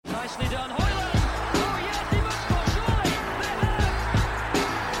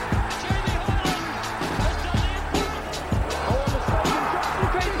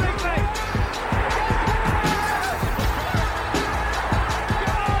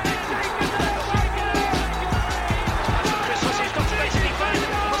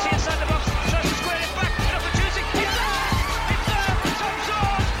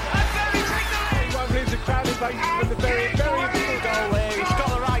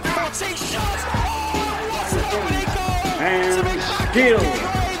Six shots. Oh, what an opening goal! And still,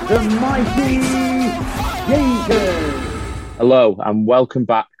 the mighty Shakers. Hello, and welcome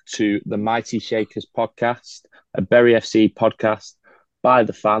back to the Mighty Shakers podcast, a Bury FC podcast by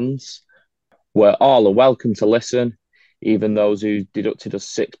the fans, where all are welcome to listen, even those who deducted us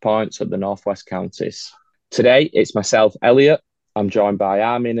 6 points at the Northwest Counties. Today, it's myself, Elliot. I'm joined by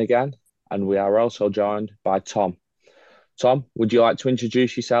Armin again, and we are also joined by Tom. Tom, would you like to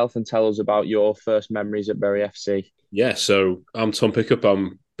introduce yourself and tell us about your first memories at Bury FC? Yeah, so I'm Tom Pickup. I'm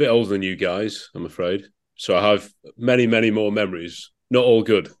a bit older than you guys, I'm afraid. So I have many, many more memories, not all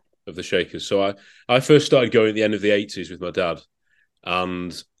good, of the Shakers. So I first started going at the end of the 80s with my dad.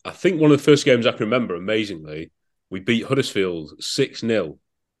 And I think one of the first games I can remember, amazingly, we beat Huddersfield 6-0.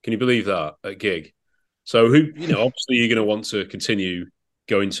 Can you believe that at Gig? So, obviously you're going to want to continue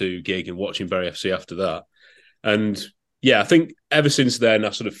going to Gig and watching Bury FC after that. And yeah, I think ever since then,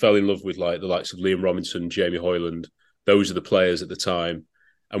 I sort of fell in love with the likes of Liam Robinson, Jamie Hoyland. Those are the players at the time.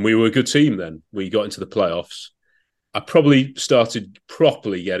 And we were a good team then. We got into the playoffs. I probably started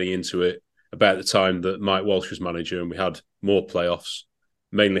properly getting into it about the time that Mike Walsh was manager and we had more playoffs,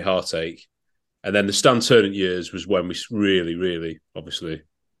 mainly Heartache. And then the Stan Ternent years was when we really, really, obviously,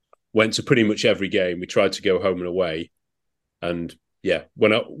 went to pretty much every game. We tried to go home and away. And yeah,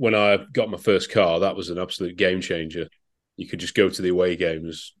 when I got my first car, that was an absolute game changer. You could just go to the away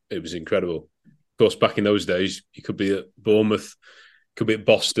games. It was incredible. Of course, back in those days, you could be at Bournemouth, could be at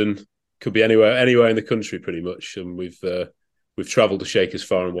Boston, could be anywhere in the country pretty much. And we've travelled the Shakers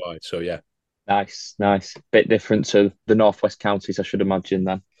far and wide. So yeah. Nice. Bit different to the Northwest Counties, I should imagine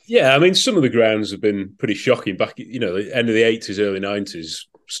then. Yeah, I mean, some of the grounds have been pretty shocking. Back, the end of the 80s, early 90s,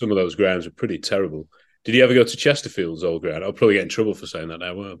 some of those grounds were pretty terrible. Did you ever go to Chesterfield's old ground? I'll probably get in trouble for saying that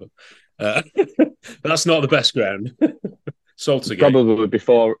now, won't I? But that's not the best ground. Saltergate. Probably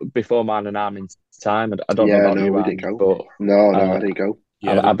before mine and Armin's time. I don't know about you, we didn't go. But no, I didn't go.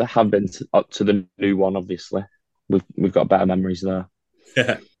 Yeah, I have been up to the new one, obviously. We've got better memories there.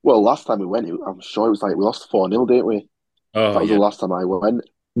 Yeah. Well, last time we went, I'm sure it was we lost 4-0, didn't we? Oh, that was the last time I went.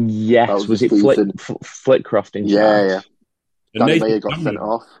 Yes, was it Flitcroft in charge? Yeah. And Danny Mayer got sent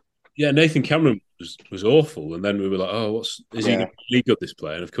off. Yeah, Nathan Cameron was awful, and then we were like, "Oh, is he really good, this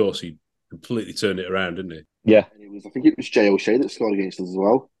player?" And of course, he completely turned it around, didn't he? Yeah. I think it was Jay O'Shea that scored against us as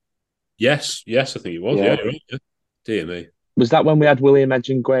well. Yes, I think it was. Yeah. Dear me. Was that when we had William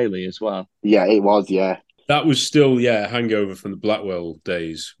Edgingwaley as well? Yeah, it was. Yeah. That was still a hangover from the Blackwell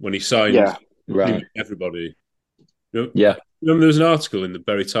days when he signed everybody. Yeah. Remember there was an article in the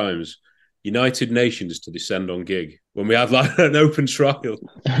Bury Times, United Nations to descend on Gig, when we had an open trial.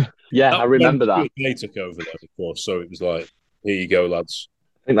 Yeah, I remember that. They took over that, of course, so it was like, here you go, lads.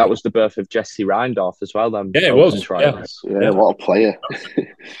 I think that was the birth of Jesse Reindorf as well. Then, yeah, it was. Yeah, what a player.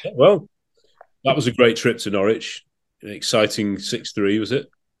 Well, that was a great trip to Norwich. An exciting 6-3, was it?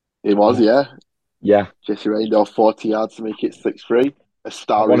 It was, yeah. Yeah. Jesse Reindorf, 40 yards to make it 6-3. A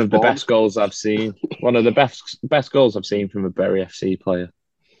star. One of the best goals I've seen. One of the best goals I've seen from a Bury FC player.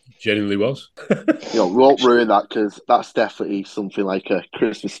 Genuinely was. We won't ruin that because that's definitely something like a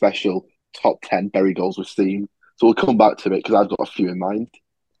Christmas special top 10 Bury goals we've seen. So we'll come back to it because I've got a few in mind.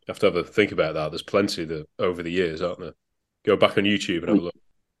 You have to have a think about that. There's plenty that over the years, aren't there? Go back on YouTube and have a look.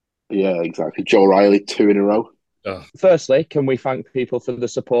 Yeah, exactly. Joe Riley, 2 in a row. Oh. Firstly, can we thank people for the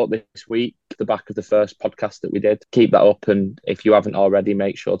support this week, the back of the first podcast that we did? Keep that up, and if you haven't already,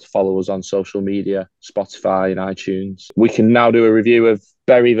 make sure to follow us on social media, Spotify and iTunes. We can now do a review of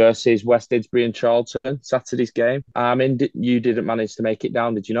Bury versus West Didsbury and Charlton, Saturday's game. You didn't manage to make it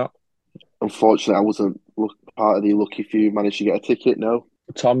down, did you not? Unfortunately, I wasn't part of the lucky few who managed to get a ticket, no.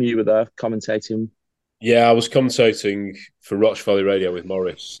 Tom, you were there commentating. Yeah, I was commentating for Roch Valley Radio with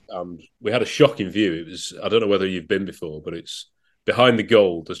Morris. We had a shocking view. It was, I don't know whether you've been before, but it's behind the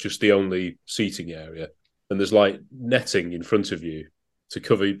goal. There's just the only seating area. And there's netting in front of you to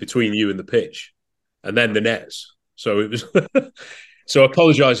cover between you and the pitch. And then the nets. So it was... So I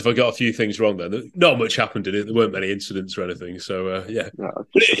apologise if I got a few things wrong there. Not much happened in it. There weren't many incidents or anything. So, yeah. No,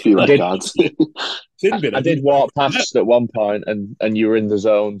 just a few red cards. I did walk past at one point and you were in the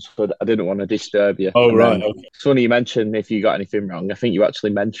zone, so I didn't want to disturb you. Oh, right. Okay. It's funny you mentioned if you got anything wrong. I think you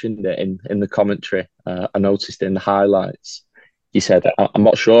actually mentioned it in the commentary. I noticed in the highlights. You said, I'm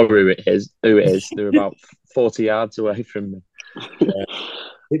not sure who it is. They're about 40 yards away from me.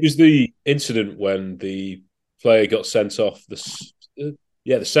 It was the incident when the player got sent off, the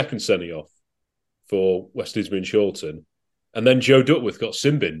second sending off for West Didsbury and Charlton. And then Joe Duckworth got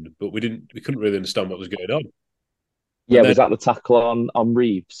sin-binned, but we couldn't really understand what was going on. Yeah, was that the tackle on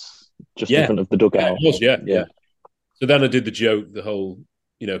Reeves? Just in front of the dugout? Yeah, it was, yeah. So then I did the joke, the whole,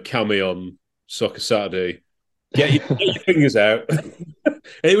 Cammy on Soccer Saturday. Get your fingers out.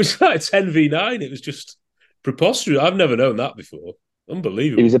 It was like 10v9. It was just preposterous. I've never known that before.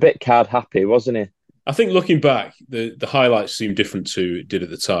 Unbelievable. He was a bit card happy, wasn't he? I think looking back, the highlights seem different to it did at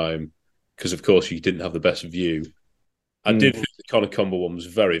the time because, of course, you didn't have the best view. I did think the Conor Comber one was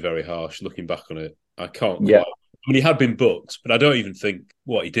very, very harsh. Looking back on it, I can't. Yeah. I mean, he had been booked, but I don't even think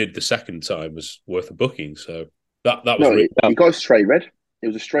what he did the second time was worth a booking. So that was he got a straight red. It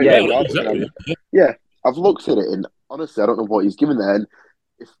was a straight red card. Exactly. I've looked at it, and honestly, I don't know what he's given there. And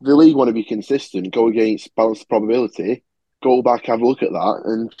if the league want to be consistent, go against balanced probability, go back, have a look at that,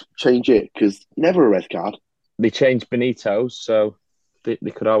 and change it because never a red card. They changed Benito, so they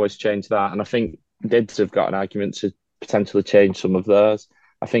could always change that. And I think Dids have got an argument to potentially change some of theirs.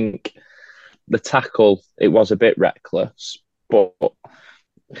 I think the tackle, it was a bit reckless, but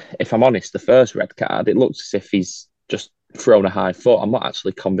if I'm honest, the first red card, it looks as if he's just thrown a high foot. I'm not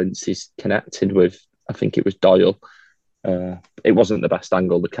actually convinced he's connected with, I think it was Doyle. It wasn't the best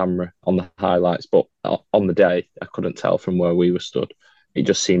angle, the camera on the highlights, but on the day, I couldn't tell from where we were stood. It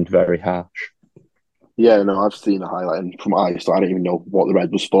just seemed very harsh. Yeah, no, I've seen the highlight, and from eyes, so I don't even know what the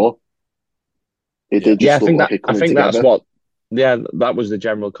red was for. It did just look like it coming together. That's what. Yeah, that was the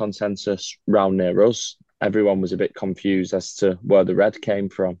general consensus round near us. Everyone was a bit confused as to where the red came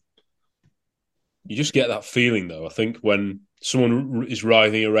from. You just get that feeling, though. I think when someone is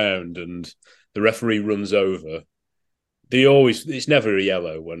writhing around and the referee runs over, it's never a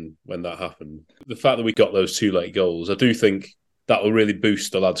yellow when that happened. The fact that we got those 2 late goals, I do think that will really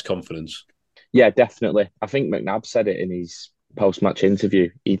boost the lad's confidence. Yeah, definitely. I think McNabb said it in his post-match interview.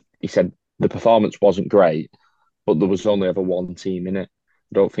 He said the performance wasn't great, but there was only ever one team in it.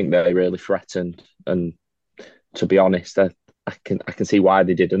 I don't think they really threatened. And to be honest, I can see why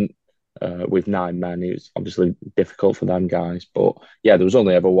they didn't. With 9 men, it was obviously difficult for them guys. But yeah, there was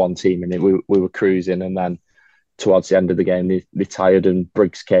only ever one team in it. We were cruising, and then towards the end of the game, they tired, and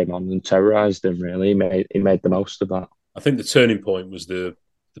Briggs came on and terrorised them. Really, he made the most of that. I think the turning point was the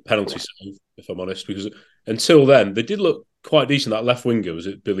penalty save, if I'm honest, because until then they did look quite decent. That left winger, was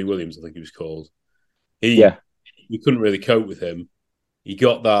it Billy Williams? I think he was called. We couldn't really cope with him. He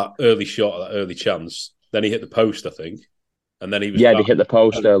got that early shot, that early chance. Then he hit the post, I think, and then he was they hit the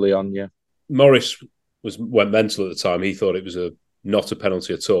post early on. Yeah, Morris went mental at the time. He thought it was not a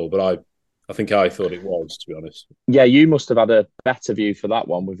penalty at all, but I think I thought it was, to be honest. Yeah, you must have had a better view for that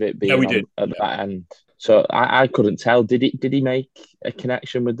one with it being at that end. So I couldn't tell. Did he make a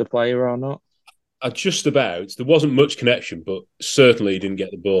connection with the player or not? Just about. There wasn't much connection, but certainly he didn't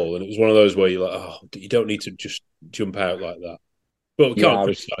get the ball. And it was one of those where you're like, oh, you don't need to just jump out like that. But we can't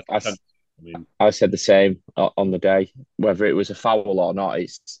criticize. I said the same on the day. Whether it was a foul or not,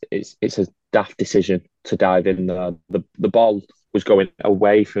 it's a daft decision to dive in there. The ball was going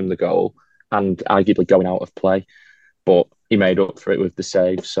away from the goal and arguably going out of play, but he made up for it with the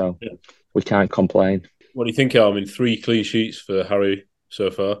save, so we can't complain. What do you think, Armin? 3 clean sheets for Harry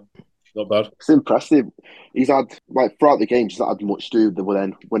so far. Not bad. It's impressive. He's had, throughout the game, he's not had much to do, but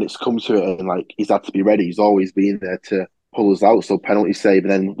then when it's come to it and, he's had to be ready, he's always been there to pull us out. So penalty save,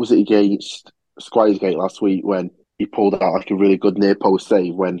 and then was it against Squiersgate last week when he pulled out a really good near post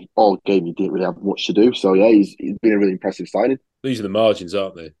save when all game he didn't really have much to do. So, yeah, he's been a really impressive signing. These are the margins,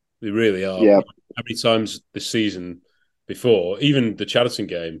 aren't they? They really are. Yeah. How many times this season before, even the Chadderton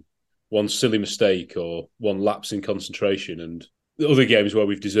game, one silly mistake or one lapse in concentration, and the other games where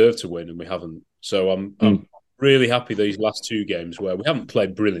we've deserved to win and we haven't. So I'm really happy these last 2 games where we haven't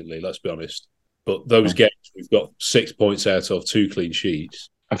played brilliantly, let's be honest. But those games we've got 6 points out of 2 clean sheets.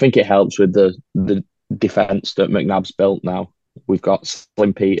 I think it helps with the defence that McNabb's built now. We've got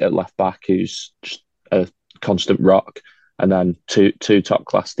Slim Pete at left back, who's just a constant rock, and then two top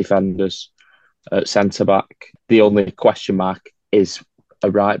class defenders at centre back. The only question mark is a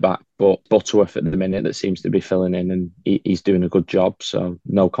right back, but Butterworth at the minute that seems to be filling in, and he's doing a good job, so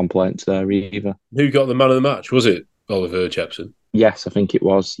no complaints there either. Who got the man of the match? Was it Oliver Jepson? Yes, I think it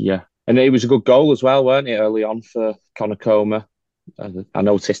was, yeah. And it was a good goal as well, weren't it, early on for Conor Comer. I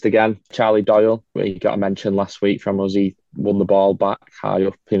noticed again, Charlie Doyle, where he got a mention last week from us, he won the ball back high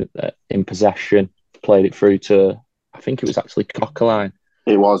up in possession, played it through to, I think it was actually Coquelin.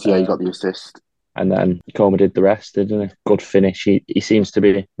 It was, yeah, he got the assist. And then Comer did the rest, didn't he? Good finish. He seems to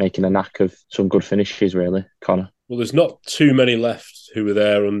be making a knack of some good finishes, really, Conor. Well, there's not too many left who were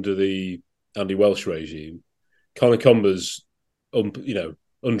there under the Andy Welsh regime. Conor Comber's,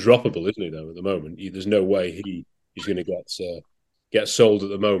 undroppable, isn't he, though, at the moment? There's no way he's going to get sold at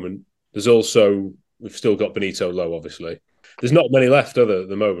the moment. There's also, we've still got Benito Low, obviously. There's not many left, at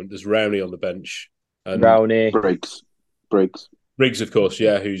the moment. There's Rowney on the bench. And Rowney. Briggs. Briggs, of course,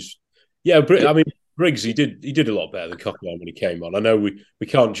 I mean, Briggs, he did a lot better than Coquelin when he came on. I know we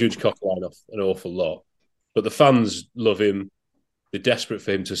can't judge Coquelin off an awful lot, but the fans love him. They're desperate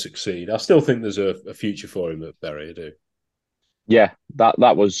for him to succeed. I still think there's a future for him at Bury, I do. Yeah,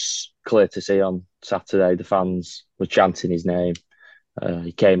 that was clear to see on Saturday. The fans were chanting his name.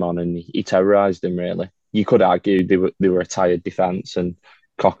 He came on and he terrorised them, really. You could argue they were a tired defence, and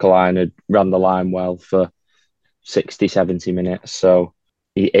Coquelin had ran the line well for 60, 70 minutes. So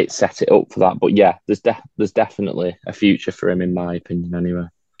it set it up for that. But yeah, there's definitely a future for him, in my opinion, anyway.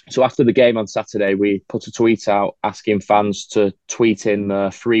 So after the game on Saturday, we put a tweet out asking fans to tweet in the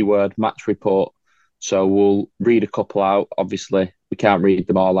 3-word match report. So we'll read a couple out. Obviously, we can't read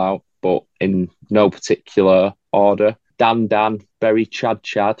them all out, but in no particular order. Dan, Bury,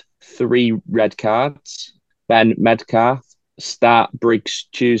 Chad, 3 red cards. Ben Medcalf, start Briggs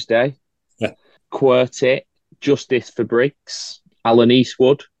Tuesday. Yeah. Quirty, justice for Briggs. Alan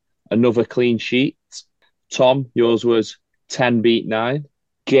Eastwood, another clean sheet. Tom, yours was 10 beat 9.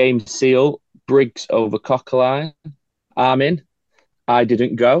 James Seal, Briggs over Coquelin. Armin, I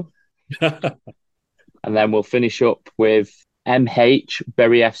didn't go. And then we'll finish up with MH,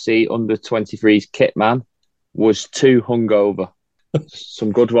 Bury FC under 23's Kitman, was 2 hungover.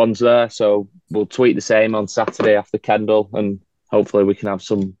 Some good ones there. So we'll tweet the same on Saturday after Kendal, and hopefully we can have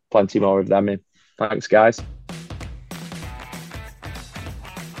plenty more of them in. Thanks, guys.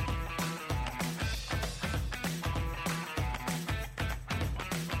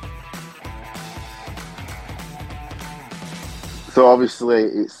 So obviously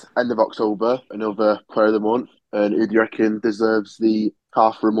it's end of October, another player of the month, and who do you reckon deserves the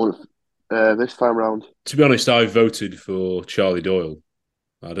half for a month this time round? To be honest, I voted for Charlie Doyle.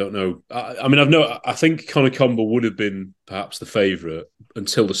 I don't know. I think Conor Comber would have been perhaps the favourite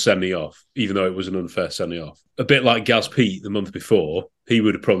until the sending-off, even though it was an unfair sending-off. A bit like Gaz Pete the month before, he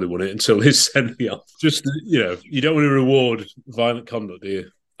would have probably won it until his sending-off. Just, you don't want to reward violent conduct, do you?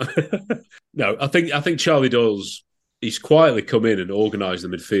 No, I think Charlie Doyle's... He's quietly come in and organised the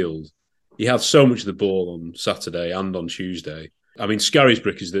midfield. He had so much of the ball on Saturday and on Tuesday. I mean,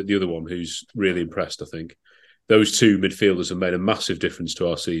 Scarisbrick is the other one who's really impressed, I think. Those 2 midfielders have made a massive difference to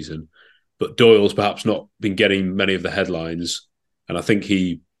our season. But Doyle's perhaps not been getting many of the headlines. And I think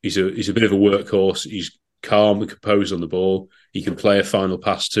he's a bit of a workhorse. He's calm and composed on the ball. He can play a final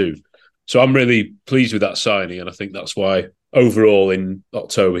pass too. So I'm really pleased with that signing. And I think that's why overall in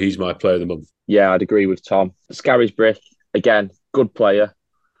October, he's my player of the month. Yeah, I'd agree with Tom. Scarisbrick, again, good player.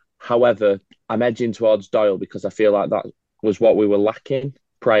 However, I'm edging towards Doyle because I feel like that was what we were lacking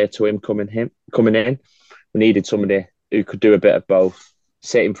prior to him coming in. We needed somebody who could do a bit of both,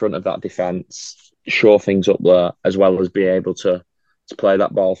 sit in front of that defence, shore things up there, as well as be able to play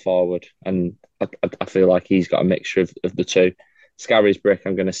that ball forward. And I feel like he's got a mixture of the two. Scarisbrick,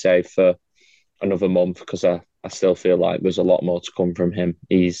 I'm going to save for another month because I still feel like there's a lot more to come from him.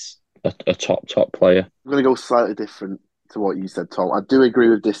 He's a top player. I'm going to go slightly different to what you said, Tom. I do agree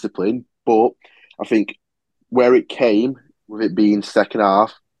with discipline, but I think where it came, with it being second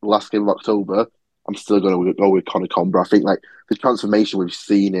half, the last game of October, I'm still going to go with Conor Comber. I think the transformation we've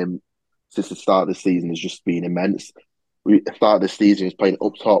seen him since the start of the season has just been immense. We started the season, he was playing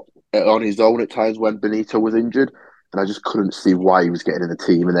up top on his own at times when Benito was injured, and I just couldn't see why he was getting in the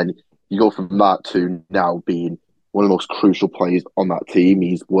team. And then you go from that to now being one of the most crucial players on that team.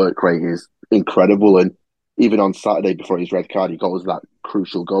 His work rate is incredible. And even on Saturday before his red card, he got us that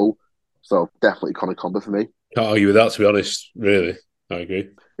crucial goal. So definitely Conor Comber for me. Can't argue with that, to be honest, really. I agree.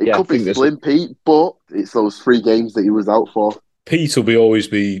 It could be slim, Pete, but it's those 3 games that he was out for. Pete will always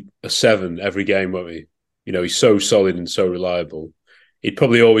be a 7 every game, won't he? He's so solid and so reliable. He'd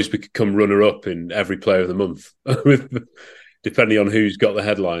probably always become runner-up in every player of the month, depending on who's got the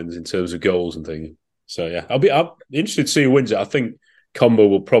headlines in terms of goals and things. So, yeah, I'll be interested to see who wins it. I think Combo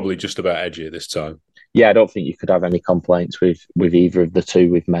will probably just about edge it this time. Yeah, I don't think you could have any complaints with either of the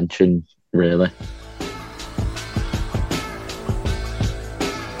 2 we've mentioned, really.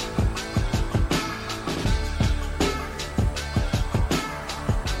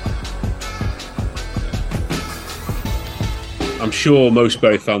 I'm sure most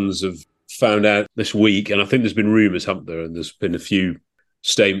Bury fans have found out this week, and I think there's been rumours, haven't there? And there's been a few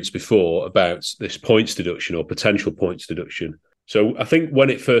statements before about this points deduction or potential points deduction. So I think when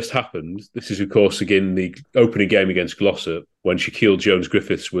it first happened, this is, of course, again, the opening game against Glossop, when Shaquille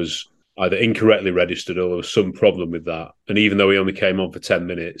Jones-Griffiths was either incorrectly registered or there was some problem with that. And even though he only came on for 10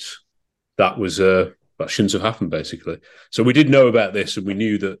 minutes, that shouldn't have happened, basically. So we did know about this, and we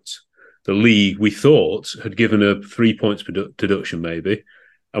knew that the league, we thought, had given a 3 points deduction maybe,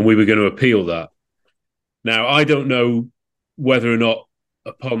 and we were going to appeal that. Now, I don't know whether or not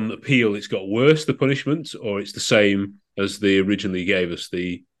upon appeal it's got worse, the punishment, or it's the same as they originally gave us,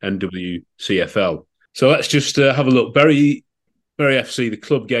 the NWCFL. So let's just have a look. Bury FC, the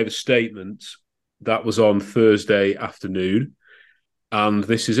club, gave a statement that was on Thursday afternoon. And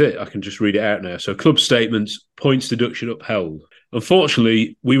this is it. I can just read it out now. So club statements, points deduction upheld.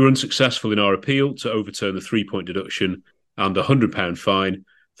 Unfortunately, we were unsuccessful in our appeal to overturn the 3-point deduction and a £100 fine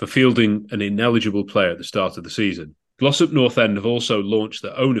for fielding an ineligible player at the start of the season. Glossop North End have also launched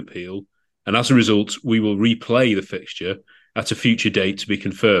their own appeal, and as a result, we will replay the fixture at a future date to be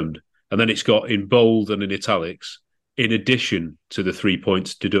confirmed. And then it's got in bold and in italics, in addition to the 3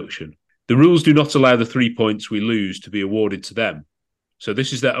 points deduction. The rules do not allow the 3 points we lose to be awarded to them. So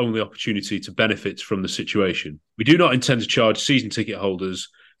this is their only opportunity to benefit from the situation. We do not intend to charge season ticket holders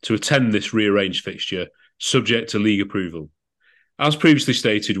to attend this rearranged fixture, subject to league approval. As previously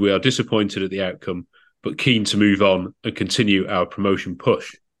stated, we are disappointed at the outcome, but keen to move on and continue our promotion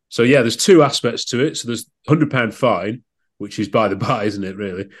push. So yeah, there's two aspects to it. So there's £100 fine, which is by the by, isn't it,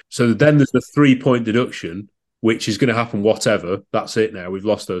 really? So then there's the 3 point deduction, which is going to happen whatever. That's it now. We've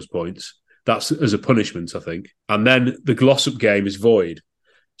lost those points. That's as a punishment, I think. And then the Glossop game is void.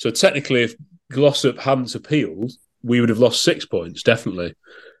 So technically, if Glossop hadn't appealed, we would have lost 6 points, definitely.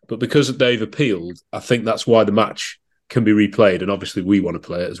 But because they've appealed, I think that's why the match can be replayed. And obviously, we want to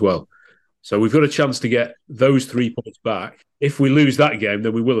play it as well. So we've got a chance to get those 3 points back. If we lose that game,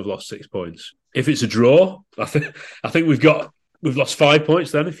 then we will have lost 6 points. If it's a draw, I think we've lost 5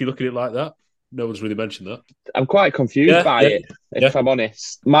 points then, if you look at it like that. No one's really mentioned that. I'm quite confused by it, if I'm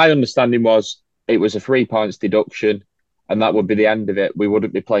honest. My understanding was it was a 3 points deduction and that would be the end of it. We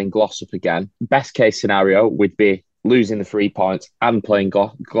wouldn't be playing Glossop again. Best case scenario, we'd be losing the 3 points and playing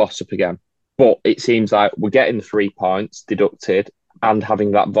Glossop again. But it seems like we're getting the 3 points deducted and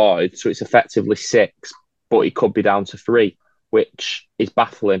having that void. So it's effectively 6, but it could be down to 3, which is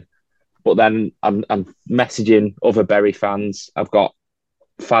baffling. But then I'm messaging other Bury fans. I've got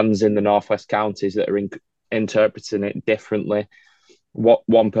fans in the Northwest counties that are interpreting it differently. What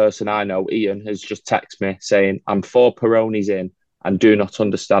one person I know, Ian, has just texted me saying, I'm 4 Peronis in and do not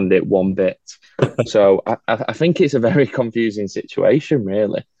understand it one bit. So I think it's a very confusing situation,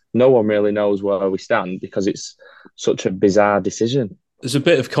 really. No one really knows where we stand because it's such a bizarre decision. There's a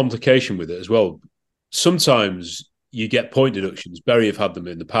bit of complication with it as well. Sometimes you get point deductions. Bury have had them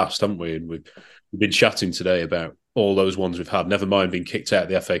in the past, haven't we? And we've been chatting today about all those ones we've had, never mind being kicked out of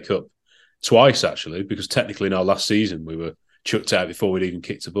the FA Cup twice, actually, because technically in our last season we were chucked out before we'd even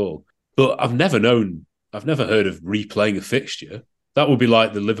kicked a ball. But I've never heard of replaying a fixture. That would be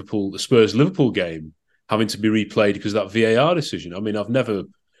like the Spurs-Liverpool game having to be replayed because of that VAR decision. I mean, I've never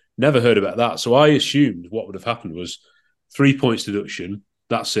heard about that. So I assumed what would have happened was 3 points deduction,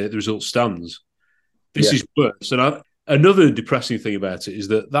 that's it, the result stands. This is worse. And another depressing thing about it is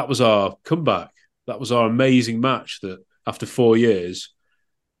that was our comeback. That was our amazing match that after 4 years,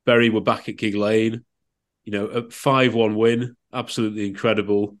 Bury were back at Gig Lane, a 5-1 win, absolutely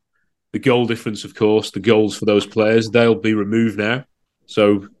incredible. The goal difference, of course, the goals for those players, they'll be removed now.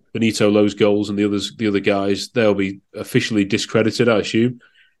 So Benito Lowe's goals and the other guys, they'll be officially discredited, I assume.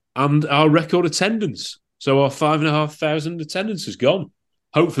 And our record attendance. So our 5,500 attendance is gone.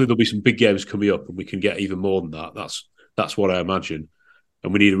 Hopefully there'll be some big games coming up and we can get even more than that. That's what I imagine.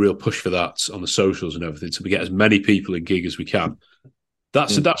 And we need a real push for that on the socials and everything to get as many people in Gig as we can.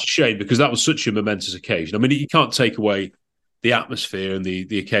 That's a shame because that was such a momentous occasion. I mean, you can't take away the atmosphere and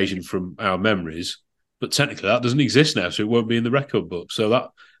the occasion from our memories, but technically that doesn't exist now, so it won't be in the record book. So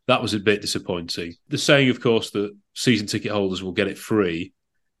that was a bit disappointing. The saying, of course, that season ticket holders will get it free.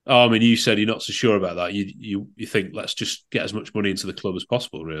 Oh, I mean, you said you're not so sure about that. You think let's just get as much money into the club as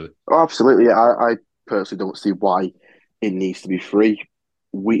possible, really? Oh, absolutely. I personally don't see why it needs to be free.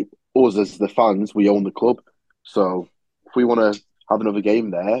 Us as the fans, we own the club. So if we want to have another game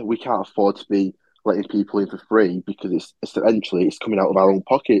there, we can't afford to be letting people in for free because it's coming out of our own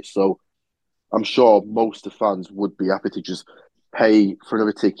pockets. So I'm sure most of the fans would be happy to just pay for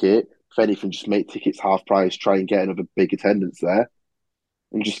another ticket. If anything, just make tickets half price, try and get another big attendance there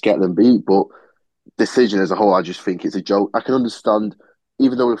and just get them beat. But decision as a whole, I just think it's a joke. I can understand,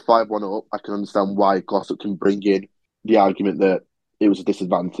 even though we're 5-1 up, I can understand why Glossop can bring in the argument that it was a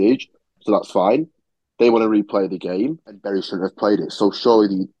disadvantage. So that's fine. They want to replay the game and Bury shouldn't have played it. So surely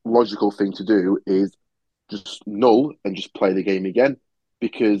the logical thing to do is just null and just play the game again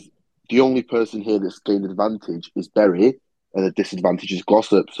because the only person here that's gained advantage is Bury and the disadvantage is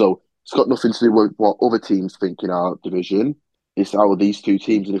Glossop. So it's got nothing to do with what other teams think in our division. It's out of these two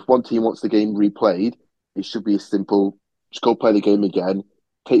teams. And if one team wants the game replayed, it should be as simple. Just go play the game again,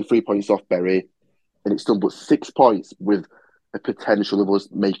 take 3 points off Bury, and it's done. But 6 points with a potential of us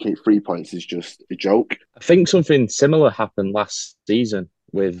making it 3 points is just a joke. I think something similar happened last season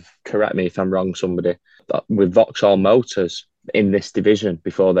with, correct me if I'm wrong, somebody, with Vauxhall Motors in this division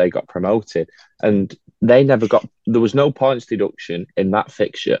before they got promoted. And they never got, there was no points deduction in that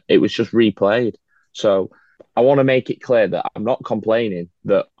fixture. It was just replayed. So I want to make it clear that I'm not complaining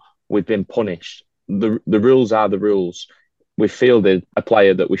that we've been punished. The rules are the rules. We fielded a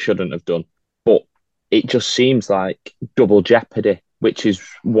player that we shouldn't have done. But it just seems like double jeopardy, which is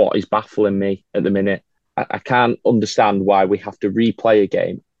what is baffling me at the minute. I can't understand why we have to replay a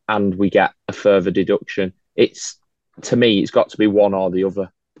game and we get a further deduction. To me, it's got to be one or the other,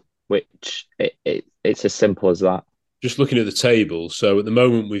 which it's as simple as that. Just looking at the table, so at the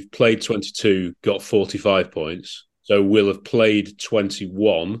moment we've played 22, got 45 points. So we'll have played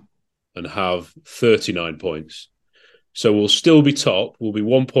 21 and have 39 points. So we'll still be top. We'll be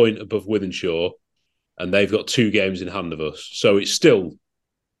 1 point above Wythenshawe, and they've got 2 games in hand of us. So it's still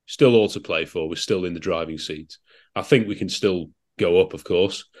all to play for. We're still in the driving seat. I think we can still go up, of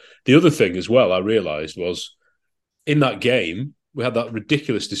course. The other thing as well I realised was in that game, we had that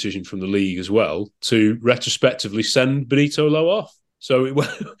ridiculous decision from the league as well to retrospectively send Benito Lowe off. So,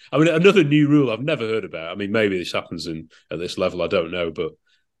 another new rule I've never heard about. I mean, maybe this happens at this level, I don't know, but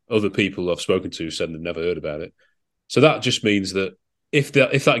other people I've spoken to said they've never heard about it. So that just means that if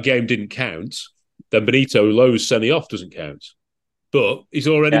that game didn't count, then Benito Lowe's sending off doesn't count. But he's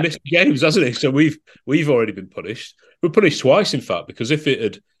already missed games, hasn't he? So we've already been punished. We're punished twice, in fact, because if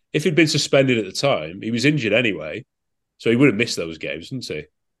he'd been suspended at the time, he was injured anyway, so he would have missed those games, wouldn't he?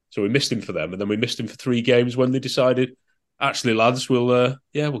 So we missed him for them, and then we missed him for 3 games when they decided, actually, lads, we'll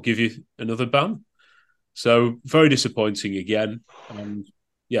give you another ban. So very disappointing again. And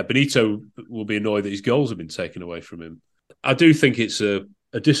Benito will be annoyed that his goals have been taken away from him. I do think it's a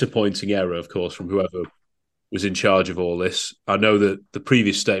disappointing error, of course, from whoever was in charge of all this. I know that the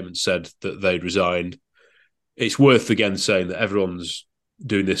previous statement said that they'd resigned. It's worth again saying that everyone's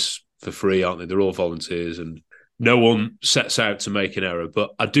doing this for free, aren't they? They're all volunteers and no one sets out to make an error.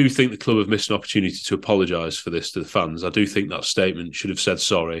 But I do think the club have missed an opportunity to apologise for this to the fans. I do think that statement should have said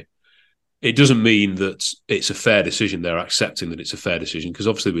sorry. It doesn't mean that it's a fair decision. They're accepting that it's a fair decision because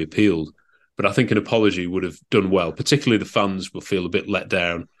obviously we appealed. But I think an apology would have done well. Particularly the fans will feel a bit let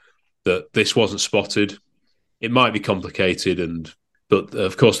down that this wasn't spotted. It might be complicated, but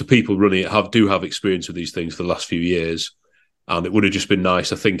of course the people running it do have experience with these things for the last few years. And it would have just been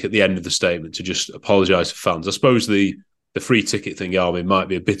nice, I think, at the end of the statement to just apologise to fans. I suppose the free ticket thing, Armin, might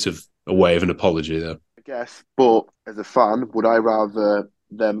be a bit of a way of an apology there. I guess, but as a fan, would I rather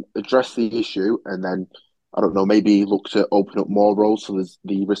them address the issue and then, I don't know, maybe look to open up more roles so there's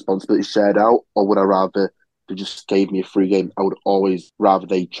the responsibility shared out, or would I rather they just gave me a free game? I would always rather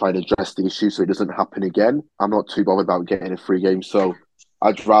they try and address the issue so it doesn't happen again. I'm not too bothered about getting a free game, so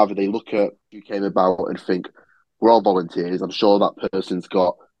I'd rather they look at who came about and think, we're all volunteers. I'm sure that person's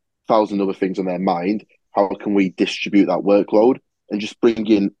got 1,000 other things on their mind. How can we distribute that workload and just bring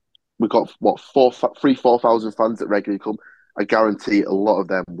in? We've got 4,000 fans that regularly come. I guarantee a lot of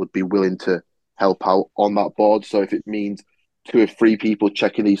them would be willing to help out on that board. So if it means 2 or 3 people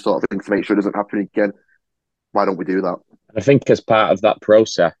checking these sort of things to make sure it doesn't happen again, why don't we do that? I think as part of that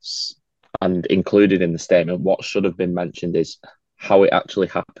process and included in the statement, what should have been mentioned is how it actually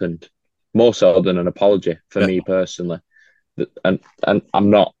happened. More so than an apology for me personally. And I'm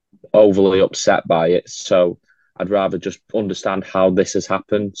not overly upset by it. So I'd rather just understand how this has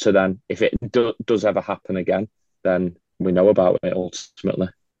happened. So then if it does ever happen again, then we know about it ultimately.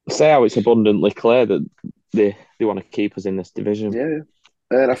 Say how it's abundantly clear that they want to keep us in this division.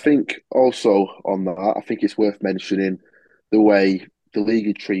 Yeah. And I think also on that, I think it's worth mentioning the way the league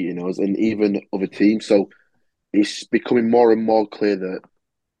are treating us and even other teams. So it's becoming more and more clear that,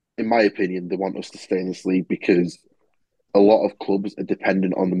 in my opinion, they want us to stay in this league because a lot of clubs are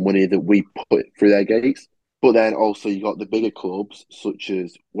dependent on the money that we put through their gates. But then also you got the bigger clubs such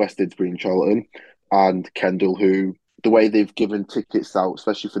as West Didsbury and Charlton and Kendal, who the way they've given tickets out,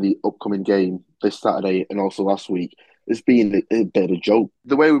 especially for the upcoming game this Saturday and also last week, it's been a bit of a joke.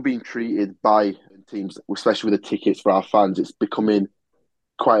 The way we're being treated by teams, especially with the tickets for our fans, it's becoming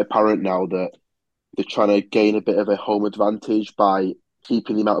quite apparent now that they're trying to gain a bit of a home advantage by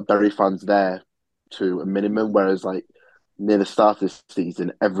keeping the amount of Bury fans there to a minimum, whereas like near the start of this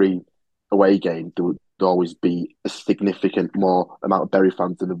season, every away game there would always be a significant more amount of Bury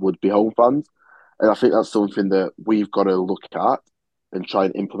fans than there would be home fans. And I think that's something that we've got to look at and try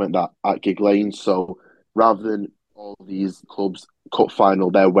and implement that at Gigg Lane. So rather than all these clubs cup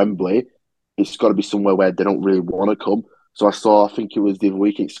final their Wembley, it's got to be somewhere where they don't really want to come. So I think it was the other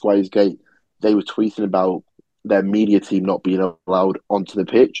week at Squires Gate, they were tweeting about their media team not being allowed onto the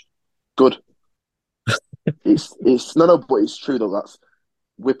pitch. Good. it's no, but it's true though.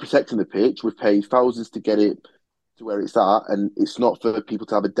 We're protecting the pitch. We've paid thousands to get it to where it's at, and it's not for people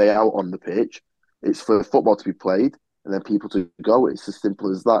to have a day out on the pitch. It's for football to be played, and then people to go. It's as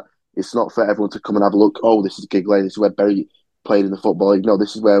simple as that. It's not for everyone to come and have a look. Oh, this is Gig Lane. This is where Bury played in the Football League. No,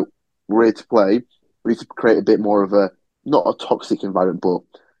 this is where we're here to play. We need to create a bit more of not a toxic environment, but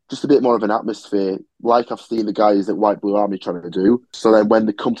just a bit more of an atmosphere, like I've seen the guys at White Blue Army trying to do. So then when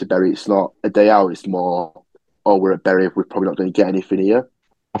they come to Bury, it's not a day out. It's more, oh, we're at Bury. We're probably not going to get anything here.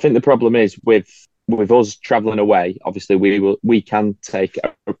 I think the problem is with us travelling away. Obviously, we can take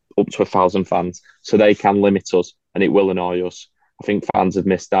up to 1,000 fans, so they can limit us, and it will annoy us. I think fans have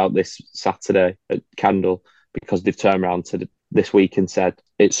missed out this Saturday at Kendal because they've turned around to this week and said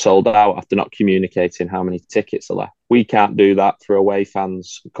it's sold out after not communicating how many tickets are left. We can't do that for away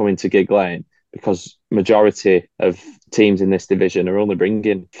fans coming to Gig Lane because majority of teams in this division are only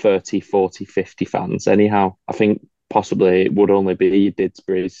bringing 30, 40, 50 fans anyhow. I think possibly it would only be your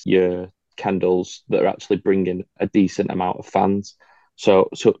Didsbury's, your Kendals that are actually bringing a decent amount of fans. So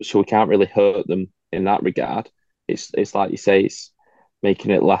we can't really hurt them in that regard. It's like you say, it's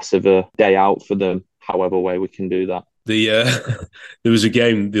making it less of a day out for them, however way we can do that. There was a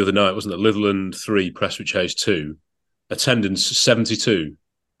game the other night, wasn't it? Litherland 3, Prestwich House 2, attendance 72.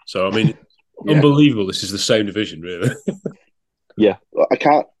 So, I mean, yeah. Unbelievable. This is the same division, really. Yeah. I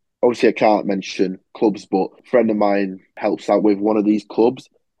can't mention clubs, but a friend of mine helps out with one of these clubs,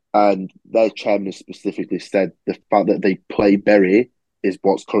 and their chairman has specifically said the fact that they play Bury is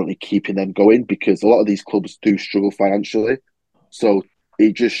what's currently keeping them going, because a lot of these clubs do struggle financially. So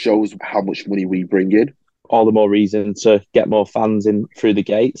it just shows how much money we bring in. All the more reason to get more fans in through the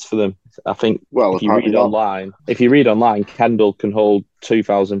gates for them. I think if you read online, Kendal can hold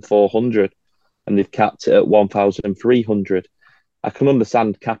 2,400 and they've capped it at 1,300. I can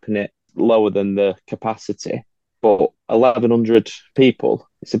understand capping it lower than the capacity, but 1,100 people,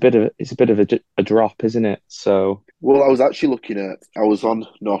 it's a bit of a drop, isn't it? So, well, I was on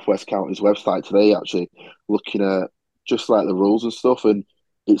North West County's website today, actually looking at just like the rules and stuff, and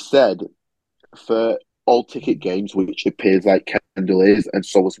it said for all ticket games, which appears like Kendal is, and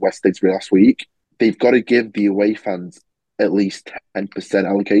so was West Didsbury last week, they've got to give the away fans at least 10%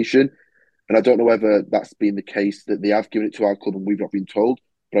 allocation. And I don't know whether that's been the case, that they have given it to our club and we've not been told,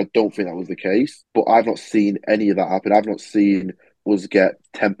 but I don't think that was the case. But I've not seen any of that happen. I've not seen us get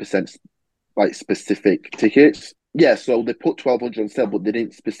 10% like specific tickets. Yeah, so they put 1,200 on sale, but they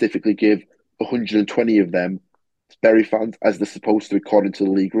didn't specifically give 120 of them to Bury fans as they're supposed to according to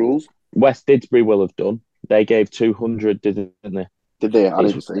the league rules. West Didsbury will have done. They gave 200, didn't they? Did they? I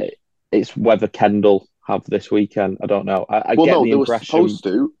didn't see. It's whether Kendal have this weekend. I don't know. I well, get no, the impression... they were supposed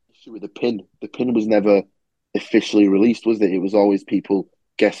to. With the pin. The pin was never officially released, was it? It was always people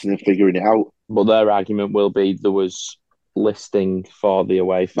guessing and figuring it out. But their argument will be there was listing for the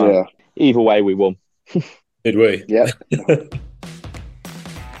away fan. Yeah. Either way, we won. Did we? Yeah.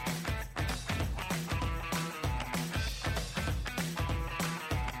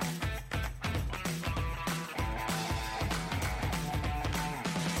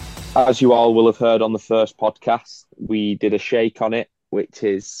 As you all will have heard on the first podcast, we did a shake on it, which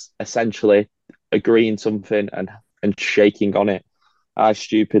is essentially agreeing something and shaking on it. I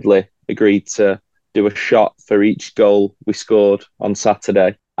stupidly agreed to do a shot for each goal we scored on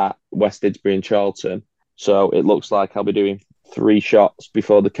Saturday at West Didsbury and Charlton. So it looks like I'll be doing 3 shots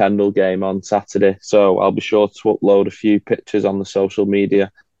before the Kendal game on Saturday. So I'll be sure to upload a few pictures on the social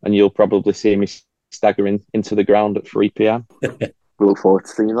media and you'll probably see me staggering into the ground at 3 p.m. We look forward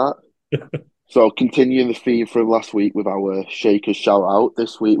to seeing that. So continuing the theme from last week with our Shakers shout out,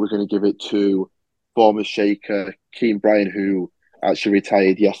 this week we're going to give it to former Shaker Keane Bryan, who actually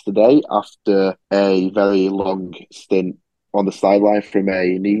retired yesterday after a very long stint on the sideline from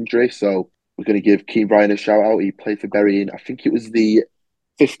a knee injury. So we're going to give Keane Bryan a shout out. He played for Bury in, I think it was the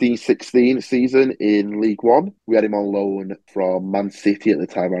 15-16 season in League One. We had him on loan from Man City at the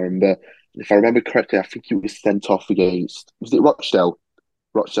time, I remember. And if I remember correctly, I think he was sent off against, was it Rochdale?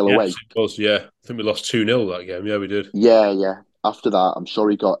 Rochdale away. Yes, it was, yeah. I think we lost 2-0 that game. Yeah, we did. Yeah. After that, I'm sure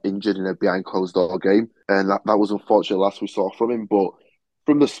he got injured in a behind closed door game. And that was unfortunate last we saw from him. But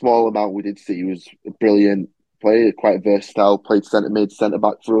from the small amount we did see, he was a brilliant player, quite versatile, played centre mid, centre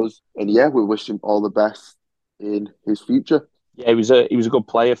back for us. And yeah, we wish him all the best in his future. Yeah, he was a good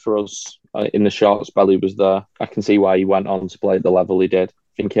player for us in the short spell he was there. I can see why he went on to play at the level he did. I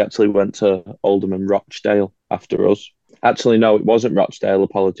think he actually went to Oldham and Rochdale after us. Actually, no, it wasn't Rochdale,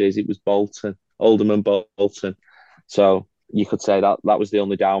 apologies. It was Bolton, Oldham and Bolton. So you could say that was the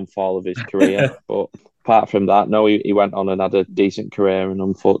only downfall of his career. But apart from that, no, he went on and had a decent career, and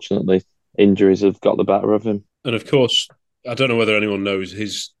unfortunately, injuries have got the better of him. And of course, I don't know whether anyone knows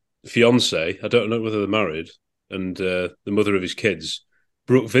his fiance. I don't know whether they're married, and the mother of his kids,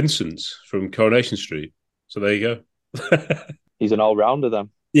 Brooke Vincent from Coronation Street. So there you go. He's an all-rounder then.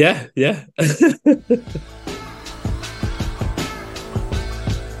 Yeah.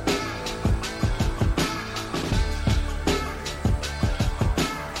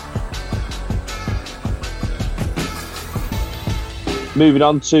 Moving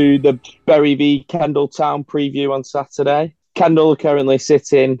on to the Bury v Kendal Town preview on Saturday. Kendal are currently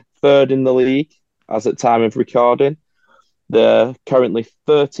sitting third in the league as at time of recording. They're currently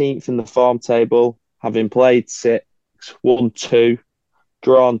 13th in the form table, having played 6, won 2,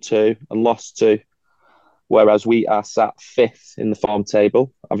 drawn 2 and lost 2. Whereas we are sat 5th in the form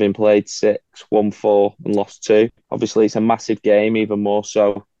table, having played 6, won 4 and lost 2. Obviously, it's a massive game, even more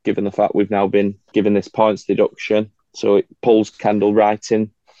so given the fact we've now been given this points deduction. So it pulls Kendal right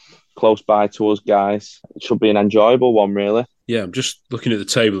in close by to us guys. It should be an enjoyable one, really. Yeah, I'm just looking at the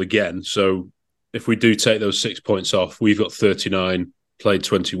table again. So if we do take those 6 points off, we've got 39, played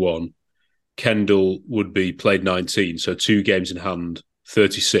 21. Kendal would be played 19, so 2 games in hand,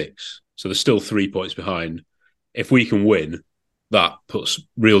 36. So there's still 3 points behind. If we can win, that puts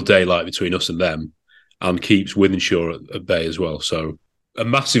real daylight between us and them and keeps Wythenshawe at bay as well. So a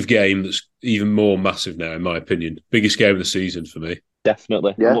massive game that's even more massive now, in my opinion. Biggest game of the season for me.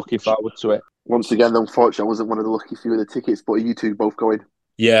 Definitely. Yeah. I'm looking forward to it. Once again, unfortunately, I wasn't one of the lucky few of the tickets, but are you two both going?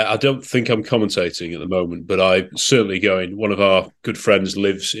 Yeah, I don't think I'm commentating at the moment, but I'm certainly going. One of our good friends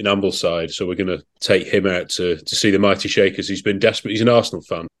lives in Ambleside, so we're going to take him out to see the Mighty Shakers. He's been desperate. He's an Arsenal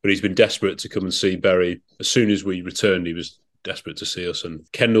fan, but he's been desperate to come and see Bury. As soon as we returned, he was desperate to see us. And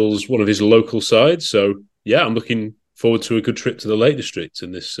Kendal's one of his local sides, so yeah, I'm looking forward to a good trip to the Lake District.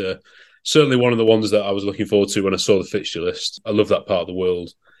 And this certainly one of the ones that I was looking forward to when I saw the fixture list. I love that part of the world,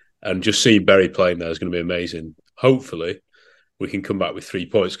 and just seeing Bury playing there is going to be amazing. Hopefully, we can come back with 3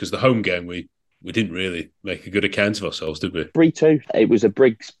 points, because the home game we didn't really make a good account of ourselves, did we? 3-2. It was a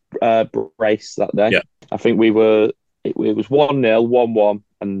Briggs brace that day. Yeah. I think it was 1-0, 1-1,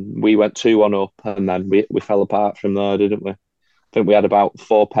 and we went 2-1 up, and then we fell apart from there, didn't we? I think we had about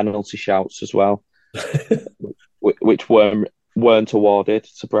 4 penalty shouts as well, which weren't awarded,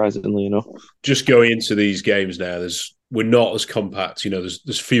 surprisingly enough. Just going into these games now, we're not as compact.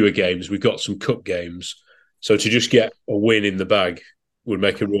 There's fewer games. We've got some cup games. So to just get a win in the bag would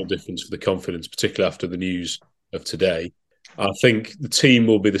make a real difference for the confidence, particularly after the news of today. I think the team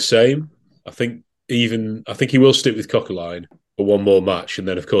will be the same. I think he will stick with Coquelin for one more match, and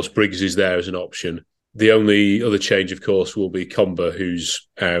then of course Briggs is there as an option. The only other change, of course, will be Comber, who's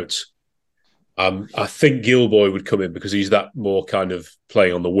out. I think Gilboy would come in because he's that more kind of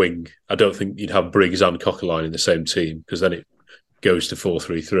playing on the wing. I don't think you'd have Briggs and Coquelin in the same team, because then it goes to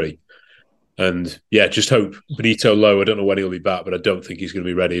 4-3-3. And yeah, just hope Benito Lowe. I don't know when he'll be back, but I don't think he's going to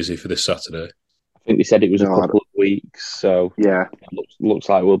be ready, is he, for this Saturday? I think they said it was a couple of weeks, so yeah, looks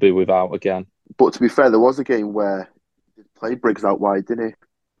like we'll be without again. But to be fair, there was a game where he played Briggs out wide, didn't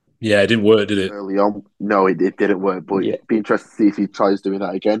he? Yeah, it didn't work, did it? Early on, no, it didn't work. But it'd be interesting to see if he tries doing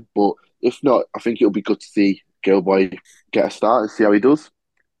that again. But if not, I think it'll be good to see Gilboy get a start and see how he does.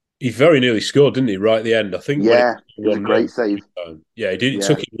 He very nearly scored, didn't he, right at the end? I think. Yeah, it was a great save. Yeah, he did. He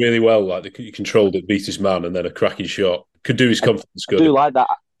took it really well. Like, he controlled it, beat his man, and then a cracking shot. Could do his confidence good. I do like that.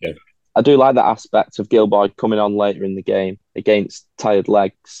 Yeah. I do like that aspect of Gilboy coming on later in the game against tired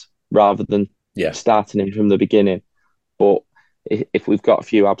legs rather than starting him from the beginning. But if we've got a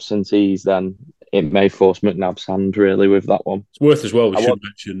few absentees, then it may force McNabb's hand, really, with that one. It's worth as well. We should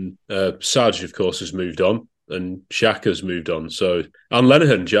mention Saj, of course, has moved on, and Shaka's moved on. So,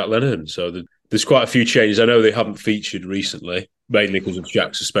 and Jack Lenihan. So there's quite a few changes. I know they haven't featured recently, mainly because of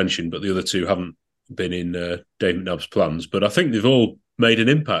Jack's suspension, but the other two haven't been in Dave McNabb's plans. But I think they've all made an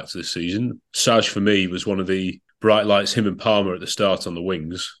impact this season. Saj, for me, was one of the bright lights. Him and Palmer at the start on the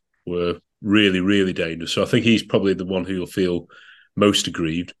wings were really, really dangerous. So I think he's probably the one who will feel most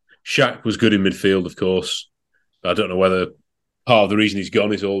aggrieved. Shaq was good in midfield, of course. I don't know whether part of the reason he's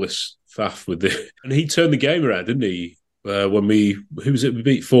gone is all this faff with the... And he turned the game around, didn't he? When we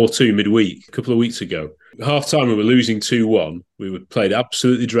beat 4-2 midweek a couple of weeks ago. Half-time, we were losing 2-1. We played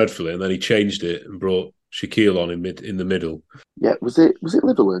absolutely dreadfully, and then he changed it and brought Shaquille on in the middle. Yeah, was it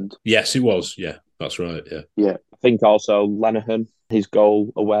Litherland? Yes, it was. Yeah, that's right. Yeah. I think also Lenihan, his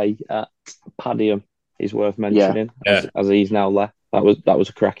goal away at Padiham is worth mentioning, as he's now left. That was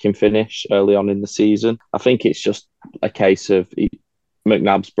a cracking finish early on in the season. I think it's just a case of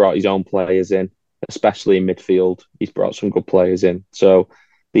McNabb's brought his own players in especially in midfield. He's brought some good players in. So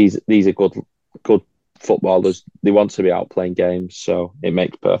these are good footballers. They want to be out playing games, so it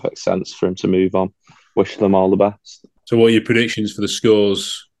makes perfect sense for him to move on. Wish them all the best. So what are your predictions for the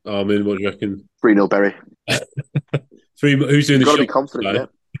scores, Armin? What do you reckon? 3-0 Bury. Who's doing the shot? Got to be confident,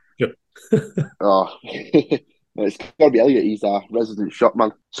 yeah. Oh, it's got to be Elliot. He's our resident shot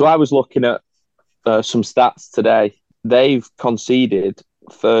man. So I was looking at some stats today. They've conceded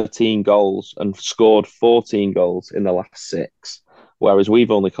 13 goals and scored 14 goals in the last 6, whereas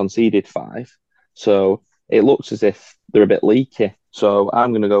we've only conceded 5. So it looks as if they're a bit leaky. So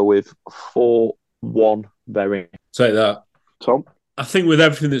I'm going to go with 4-1 Bury. Take that. Tom? I think with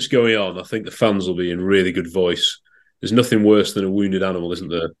everything that's going on, I think the fans will be in really good voice. There's nothing worse than a wounded animal, isn't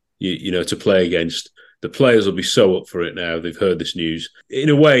there? You know, to play against. The players will be so up for it now. They've heard this news. In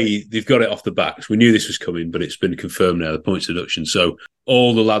a way, they've got it off the backs. We knew this was coming, but it's been confirmed now, the points deduction. So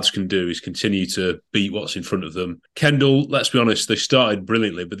all the lads can do is continue to beat what's in front of them. Kendal, let's be honest, they started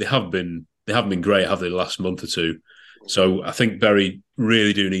brilliantly, but they haven't been great, have they, the last month or two? So I think Bury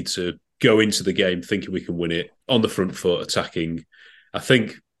really do need to go into the game thinking we can win it on the front foot, attacking. I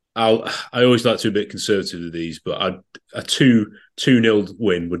think I always like to be a bit conservative with these, but a 2-0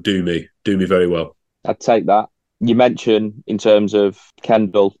 win would do me very well. I'd take that. You mentioned in terms of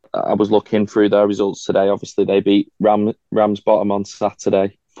Kendal, I was looking through their results today. Obviously, they beat Rams Bottom on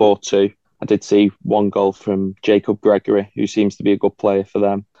Saturday, 4-2. I did see 1 goal from Jacob Gregory, who seems to be a good player for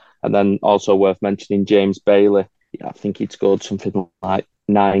them. And then also worth mentioning James Bailey. I think he'd scored something like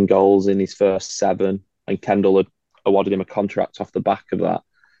 9 goals in his first 7, and Kendal had awarded him a contract off the back of that.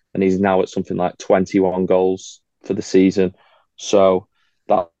 And he's now at something like 21 goals for the season. So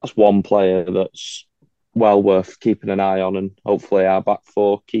that's one player that's well worth keeping an eye on, and hopefully our back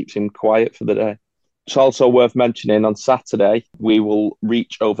 4 keeps him quiet for the day. It's also worth mentioning on Saturday, we will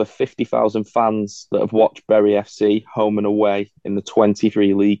reach over 50,000 fans that have watched Bury FC home and away in the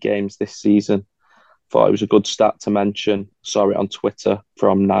 23 league games this season. Thought it was a good stat to mention. Saw it on Twitter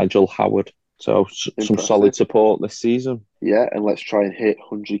from Nigel Howard. So some solid support this season. Yeah, and let's try and hit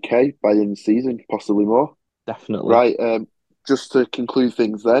 100k by the end of the season, possibly more. Definitely. Right, just to conclude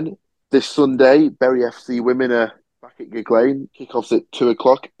things then, this Sunday, Bury FC women are back at Gig Lane. Kickoffs at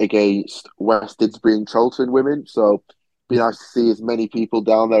 2:00 against West Didsbury and Charlton women. So be nice to see as many people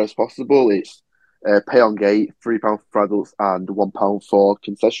down there as possible. It's pay on gate, £3 for adults and £1 for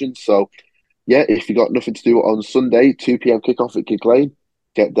concessions. So yeah, if you got nothing to do on Sunday, 2 p.m. kickoff at Gig Lane,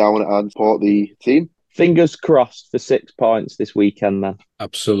 get down and support the team. Fingers crossed for 6 points this weekend then.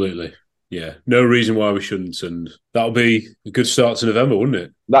 Absolutely. Yeah, no reason why we shouldn't, and that'll be a good start to November, wouldn't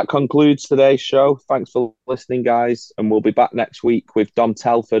it? That concludes today's show. Thanks for listening, guys, and we'll be back next week with Dom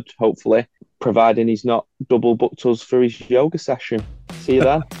Telford, hopefully, providing he's not double booked us for his yoga session. See you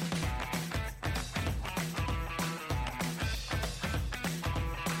then.